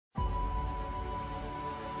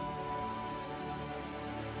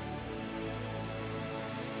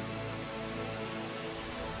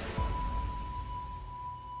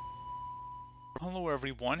Hello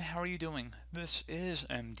everyone, how are you doing? This is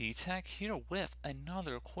MD Tech here with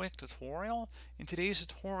another quick tutorial. In today's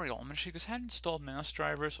tutorial, I'm going to show you guys how to install mouse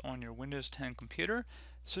drivers on your Windows 10 computer.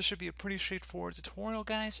 So this should be a pretty straightforward tutorial,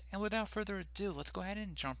 guys, and without further ado, let's go ahead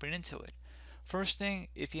and jump right into it. First thing,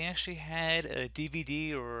 if you actually had a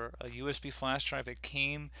DVD or a USB flash drive that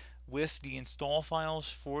came with the install files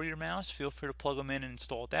for your mouse, feel free to plug them in and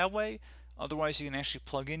install it that way. Otherwise, you can actually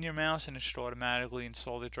plug in your mouse and it should automatically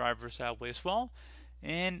install the drivers that way as well.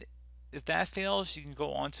 And if that fails, you can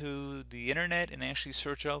go onto the internet and actually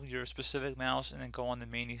search up your specific mouse and then go on the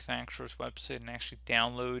manufacturer's website and actually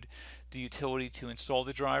download the utility to install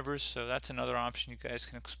the drivers. So that's another option you guys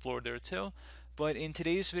can explore there too. But in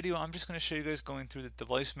today's video, I'm just going to show you guys going through the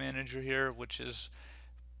device manager here, which is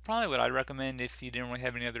probably what I'd recommend if you didn't really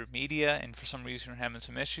have any other media and for some reason you're having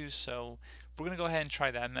some issues. So we're going to go ahead and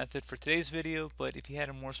try that method for today's video. But if you had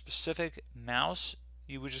a more specific mouse,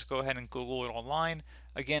 you would just go ahead and Google it online.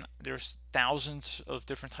 Again, there's thousands of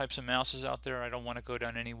different types of mouses out there. I don't want to go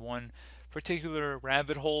down any one particular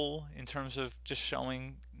rabbit hole in terms of just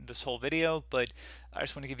showing this whole video, but I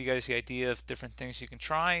just want to give you guys the idea of different things you can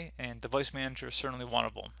try, and Device Manager is certainly one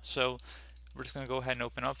of them. So we're just going to go ahead and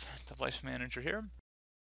open up Device Manager here.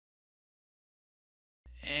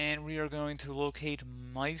 And we are going to locate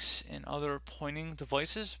mice and other pointing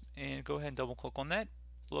devices and go ahead and double click on that.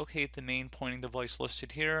 Locate the main pointing device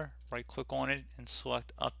listed here, right click on it and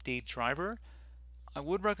select update driver. I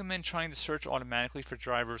would recommend trying to search automatically for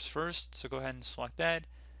drivers first, so go ahead and select that.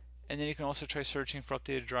 And then you can also try searching for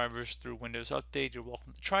updated drivers through Windows Update. You're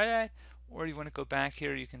welcome to try that. Or if you want to go back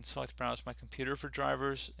here, you can select Browse My Computer for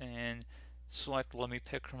drivers and select Let me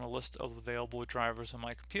pick from a list of available drivers on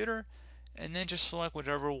my computer. And then just select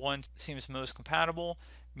whichever one seems most compatible,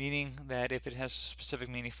 meaning that if it has a specific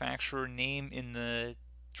manufacturer name in the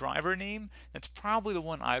driver name, that's probably the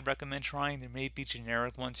one I'd recommend trying. There may be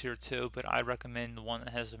generic ones here too, but I recommend the one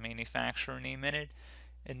that has a manufacturer name in it.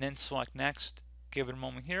 And then select Next. Give it a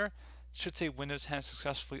moment here. It should say Windows has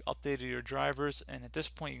successfully updated your drivers, and at this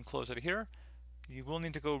point you can close out of here. You will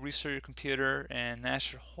need to go restart your computer, and that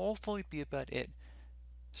should hopefully be about it.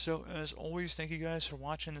 So as always, thank you guys for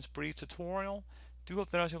watching this brief tutorial. Do hope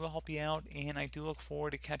that I was able to help you out, and I do look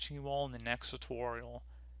forward to catching you all in the next tutorial.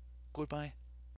 Goodbye.